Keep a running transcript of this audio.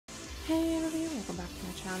Hey everybody, welcome back to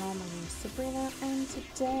my channel. My name is Sabrina, and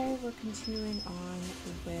today we're continuing on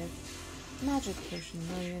with Magic Potion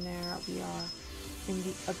Millionaire. We are in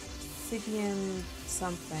the Obsidian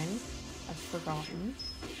something, I've forgotten,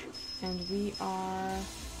 and we are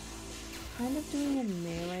kind of doing a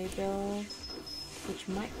melee build, which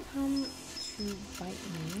might come to bite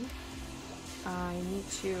me. I need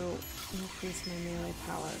to increase my melee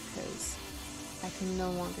power because I can no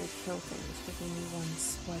longer kill things with only one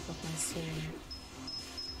swipe of my sword.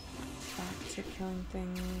 Back to killing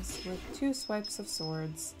things with 2 swipes of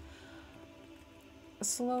swords.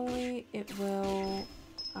 Slowly it will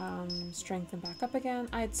strengthen back up again.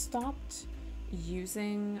 I had stopped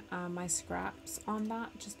using my scraps on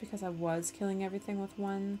that just because I was killing everything with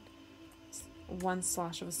one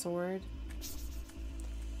slash of a sword.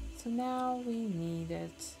 So now we need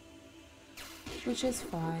it, which is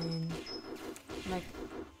fine. Like,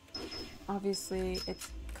 obviously it's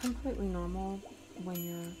completely normal when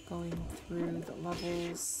you're going through the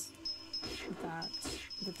levels that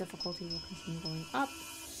the difficulty will continue going up.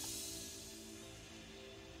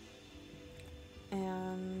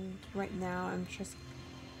 And right now I'm just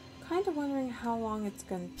kind of wondering how long it's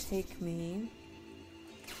going to take me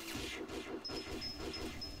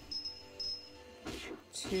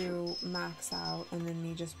to max out, and then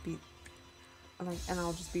me just be like, and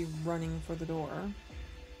I'll just be running for the door.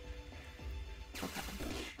 Okay.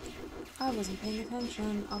 I wasn't paying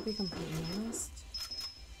attention, I'll be completely honest.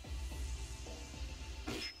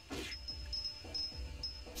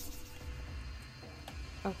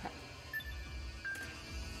 Okay.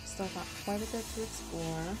 Still got quite a bit to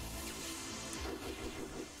explore.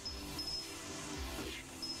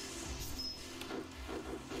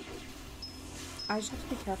 I just have to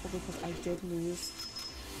be careful because I did lose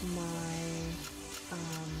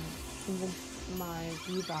my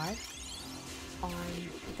revive on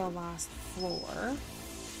the last floor,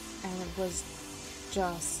 and it was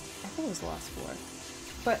just, I think it was the last floor,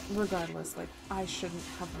 but regardless, like, I shouldn't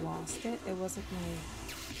have lost it. It wasn't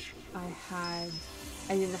like I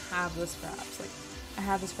didn't have the scraps. Like, I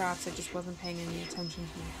had the scraps, I just wasn't paying any attention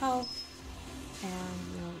to my health,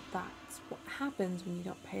 and you know, that's what happens when you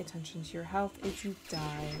don't pay attention to your health, is you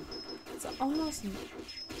die. It's almost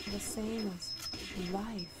the same as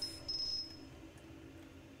life.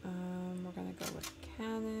 We're gonna go with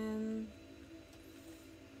cannon.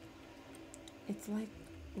 It's like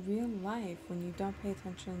real life when you don't pay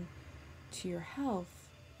attention to your health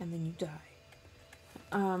and then you die.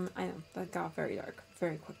 I know, that got very dark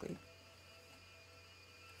very quickly.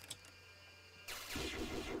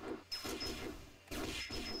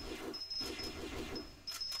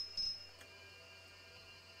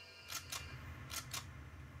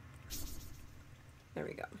 There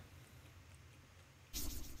we go.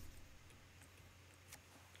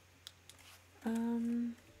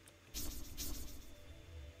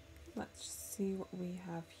 Let's see what we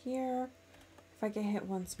have here. If I get hit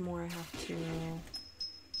once more, I have to,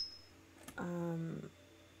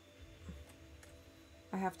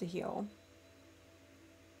 heal.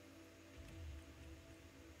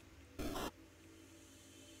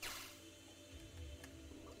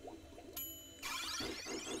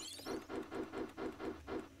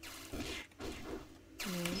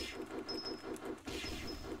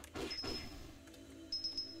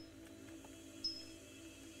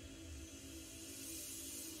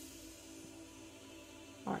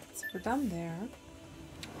 Alright, so we're done there.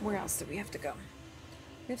 Where else do we have to go?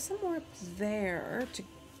 We have some more up there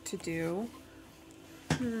to do.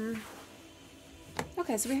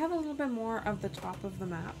 Okay, so we have a little bit more of the top of the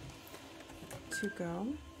map to go.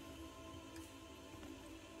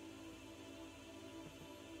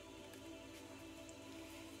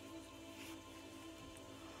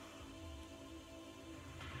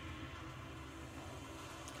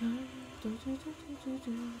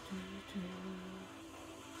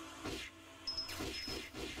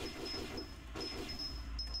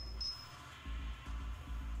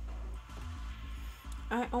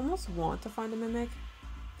 I almost want to find a mimic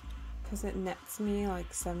because it nets me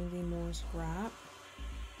like 70 more scrap.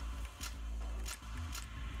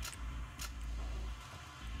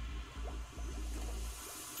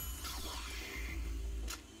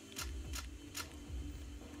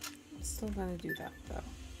 I'm still gonna do that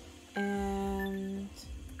though. And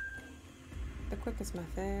the quickest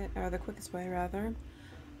method, or the quickest way rather,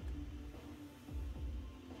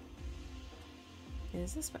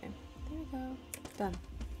 is this way. There we go. Done.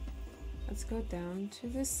 Let's go down to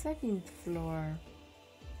the 2nd floor.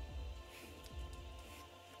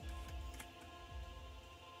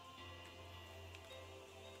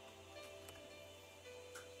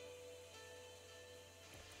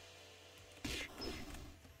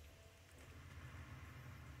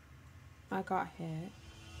 I got hit.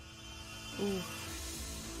 Ooh.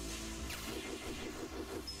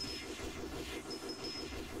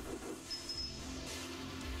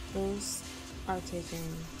 Those are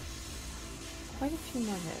taking quite a few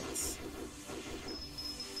more hits.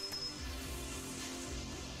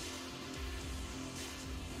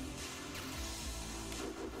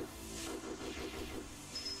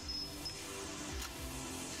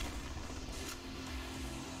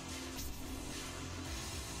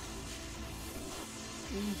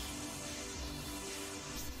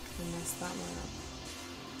 I messed that one up.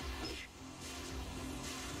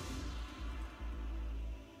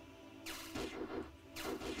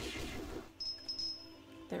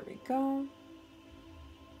 There we go.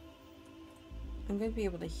 I'm going to be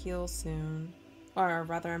able to heal soon. Or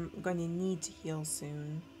rather, I'm going to need to heal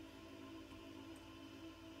soon.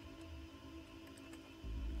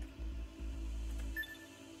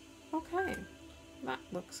 Okay, that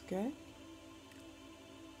looks good.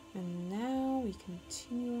 And now we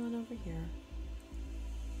continue on over here.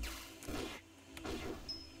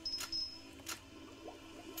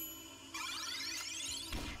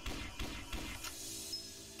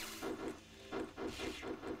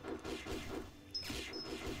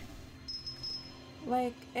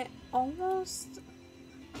 Like, it almost...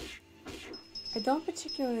 I don't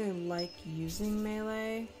particularly like using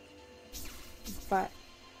melee, but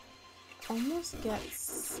it almost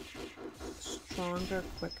gets stronger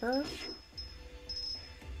quicker.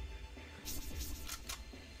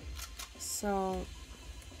 So,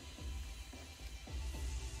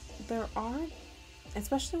 there are,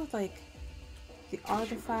 especially with like the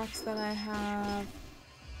artifacts that I have,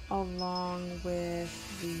 along with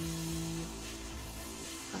the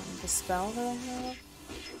spell that I have,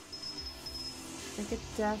 like it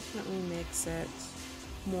definitely makes it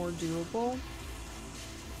more doable,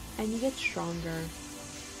 and you get stronger.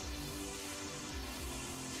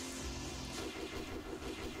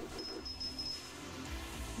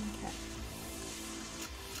 Okay.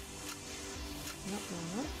 Nope,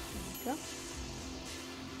 no, there we go.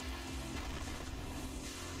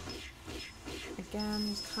 Again,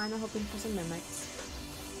 was kind of hoping for some mimics.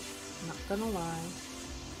 Not gonna lie.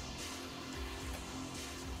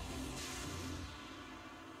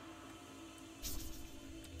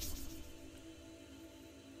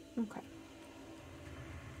 Okay.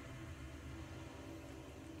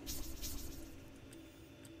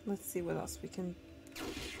 Let's see what else we can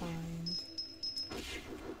find.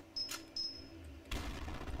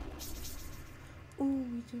 Ooh,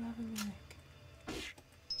 we do have a mimic.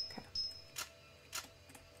 Okay.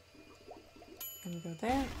 And we go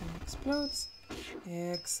there, and it explodes.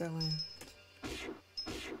 Excellent.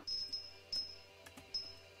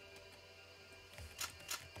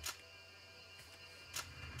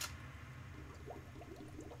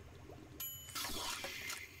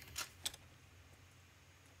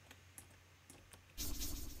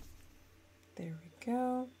 There we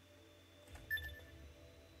go.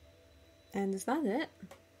 And is that it?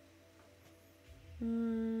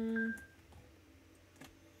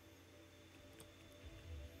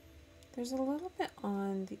 There's a little bit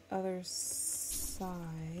on the other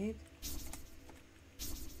side.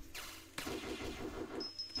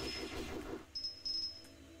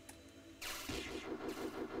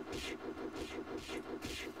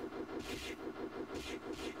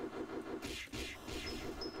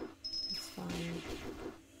 It's fine.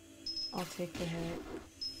 I'll take the hit.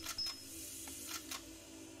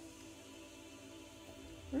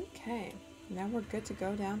 Okay, now we're good to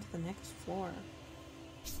go down to the next floor.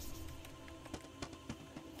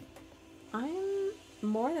 I'm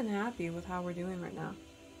more than happy with how we're doing right now.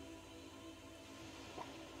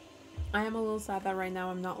 I am a little sad that right now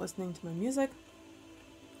I'm not listening to my music.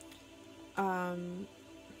 At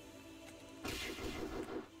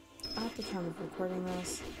the time of recording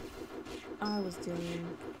this, I'm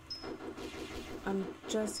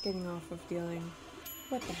just getting off of dealing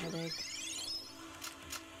with the headache.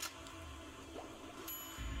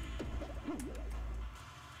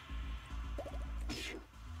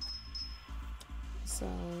 So,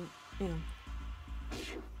 you know,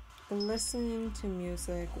 listening to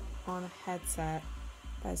music on a headset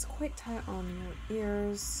that is quite tight on your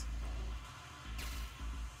ears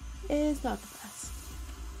is not the best.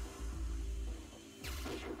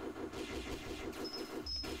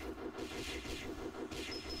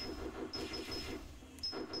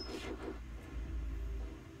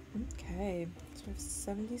 Okay, so we have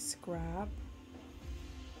 70 scrap.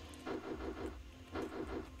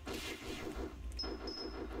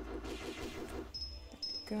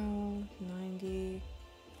 There we go, 90.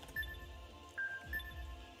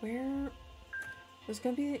 Where? There's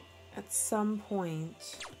gonna be at some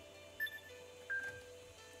point.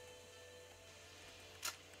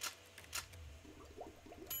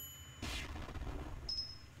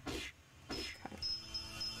 Okay.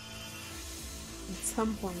 At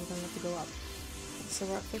some point we're gonna have to go up. So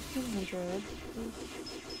we're at 1500.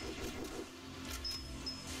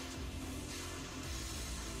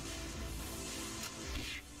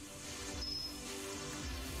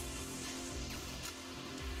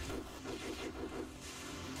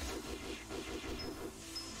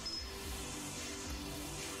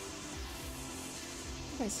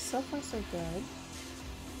 Okay, so far so good.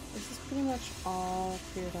 This is pretty much all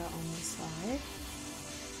cleared out on this side.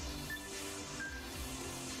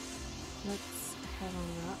 Let's head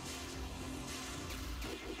on up.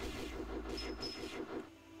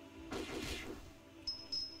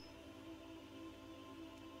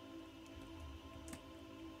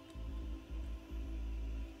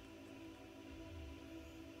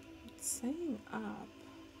 It's saying up.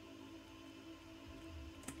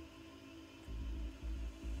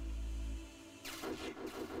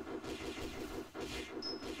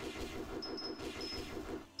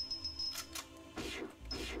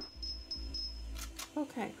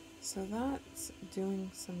 Okay, so that's doing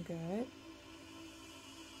some good.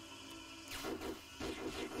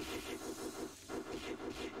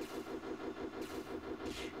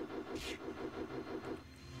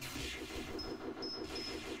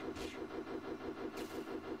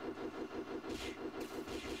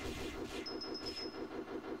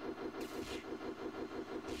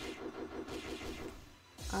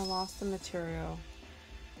 I lost the material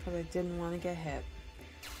because I didn't want to get hit.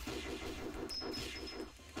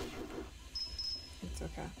 It's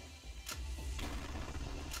okay.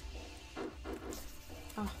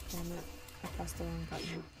 Oh, damn it. I pressed the wrong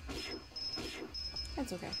button.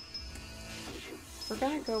 It's okay. We're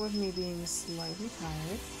gonna go with me being slightly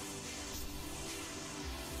tired.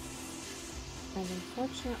 And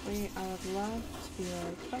unfortunately, I would love to be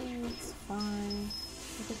like, oh, it's fine.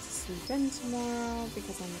 I get to sleep in tomorrow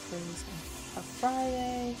because I'm recording this on a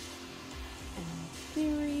Friday. And in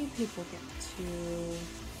theory, people get to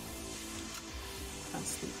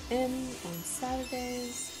sleep in on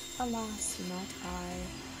Saturdays. Alas, not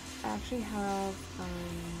I. I actually have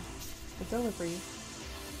a delivery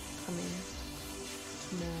coming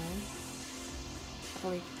tomorrow at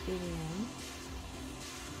like 8 a.m.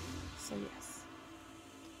 So yes.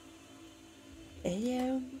 8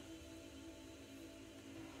 a.m.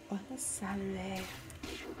 on a Saturday.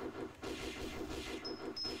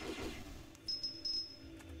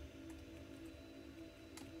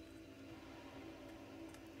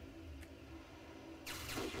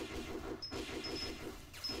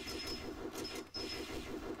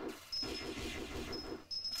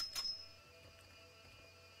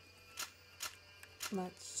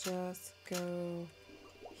 Let's just go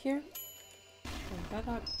here, bring that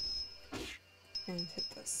up, and hit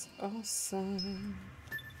this. Awesome.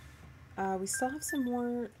 We still have some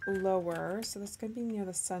more lower, so that's going to be near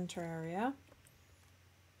the center area.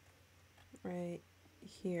 Right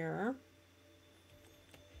here.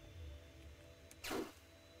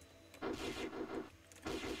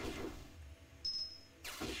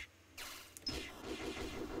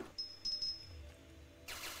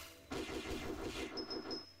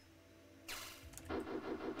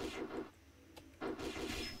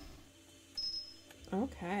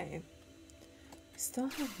 Okay. We still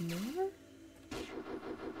have more?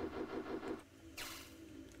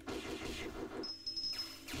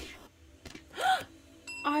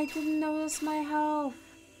 I didn't notice my health.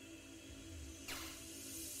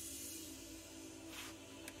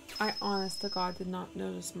 I honest to God did not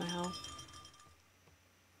notice my health.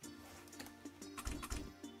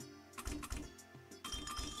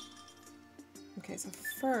 Okay, so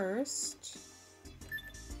first...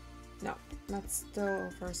 No, that's still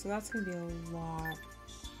over, so that's going to be a lot.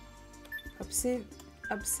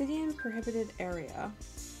 Obsidian prohibited area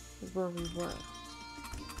is where we were.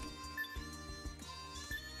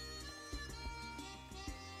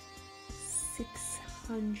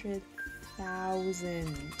 $600,000.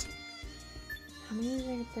 How many did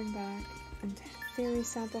I bring back? And theory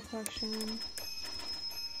sample collection.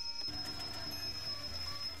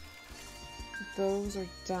 Those are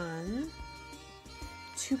done.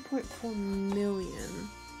 2.4 million.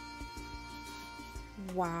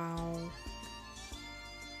 Wow.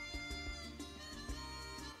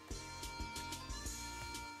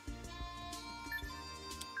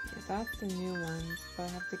 Yeah, that's the new ones, but I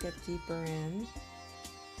have to get deeper in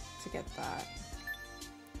to get that.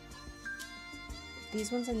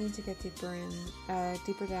 These ones I need to get deeper in,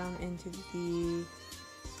 deeper down into the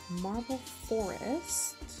marble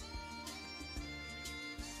forest.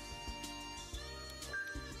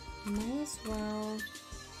 Might as well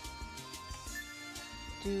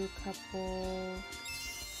do a couple.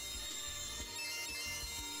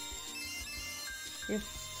 We have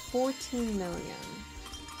 14 million.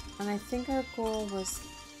 And I think our goal was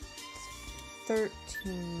 13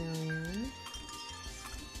 million.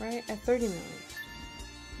 Right? At 30 million.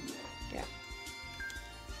 Yeah.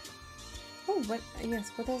 Oh, what?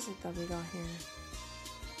 Yes, what is it that we got here?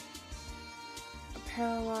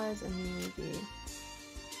 Paralyze immunity.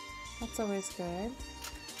 That's always good.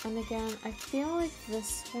 And again, I feel like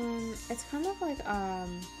this one, it's kind of like a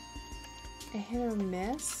hit or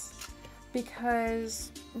miss,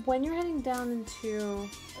 because when you're heading down into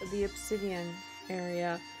the obsidian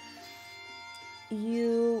area,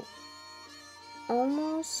 you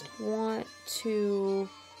almost want to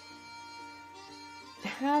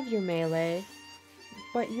have your melee,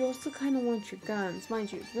 but you also kind of want your guns.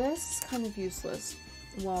 Mind you, this is kind of useless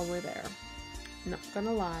while we're there. Not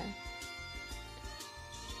gonna lie.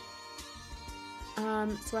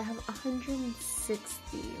 So I have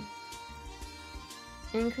 160.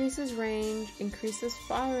 Increases range, increases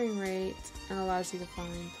firing rate, and allows you to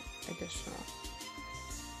find additional.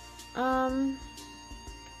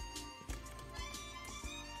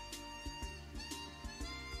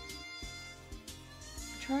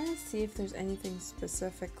 Trying to see if there's anything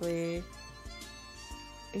specifically.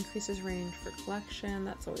 Increases range for collection,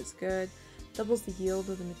 that's always good. Doubles the yield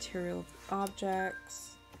of the material of objects.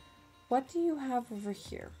 What do you have over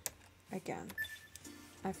here? Again,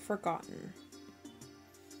 I've forgotten.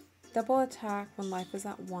 Double attack when life is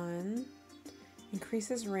at 1.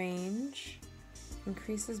 Increases range.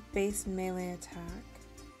 Increases base melee attack.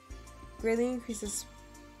 Greatly increases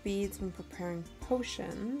speeds when preparing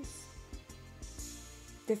potions.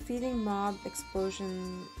 Defeating mob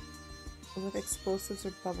explosion with explosives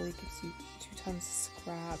or bubbly gives you 2 times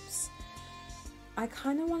scraps. I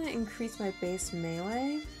kind of want to increase my base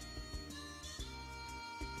melee.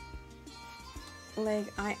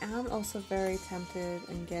 Like, I am also very tempted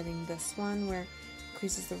in getting this one where it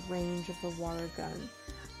increases the range of the water gun.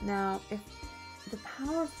 Now, if the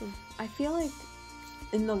power of the... I feel like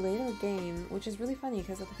in the later game, which is really funny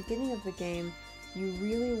because at the beginning of the game, you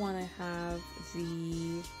really want to have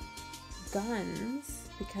the guns,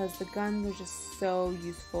 because the guns are just so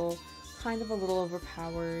useful, kind of a little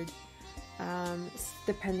overpowered,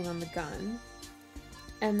 depending on the gun.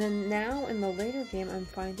 And then now in the later game, I'm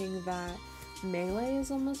finding that melee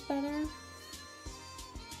is almost better.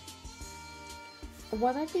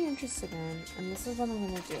 What I'd be interested in, and this is what I'm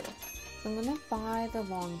going to do, I'm going to buy the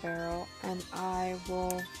long barrel and I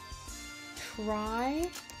will try,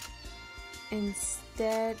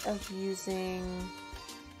 instead of using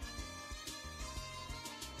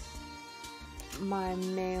my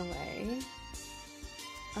melee,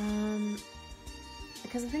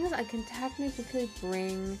 because the thing is I can technically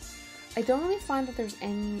bring, I don't really find that there's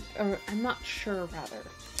any, or I'm not sure rather,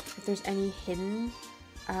 if there's any hidden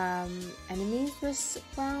enemies this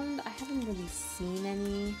round. I haven't really seen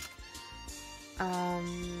any.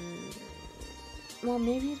 Well,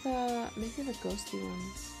 maybe the ghosty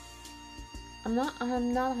ones. I'm not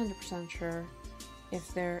 100% sure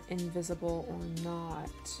if they're invisible or not.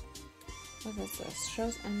 What is this?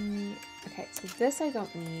 Shows enemy. Okay, so this I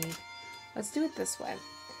don't need. Let's do it this way.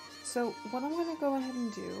 So what I'm gonna go ahead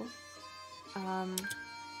and do,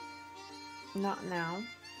 not now,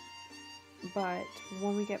 but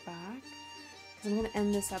when we get back, because I'm going to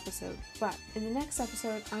end this episode, but in the next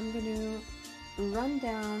episode, I'm going to run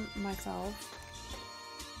down myself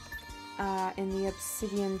in the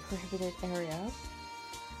obsidian prohibited area.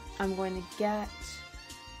 I'm going to get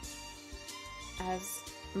as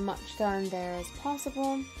much done there as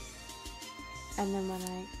possible, and then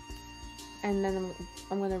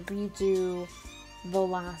I'm going to redo the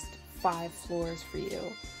last 5 floors for you.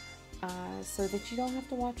 So that you don't have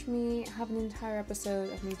to watch me have an entire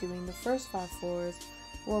episode of me doing the first 5 floors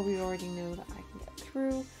where we already know that I can get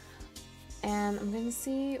through. And I'm going to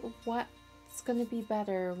see what's going to be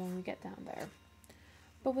better when we get down there.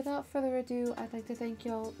 But without further ado, I'd like to thank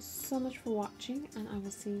y'all so much for watching, and I will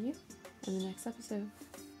see you in the next episode.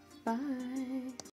 Bye!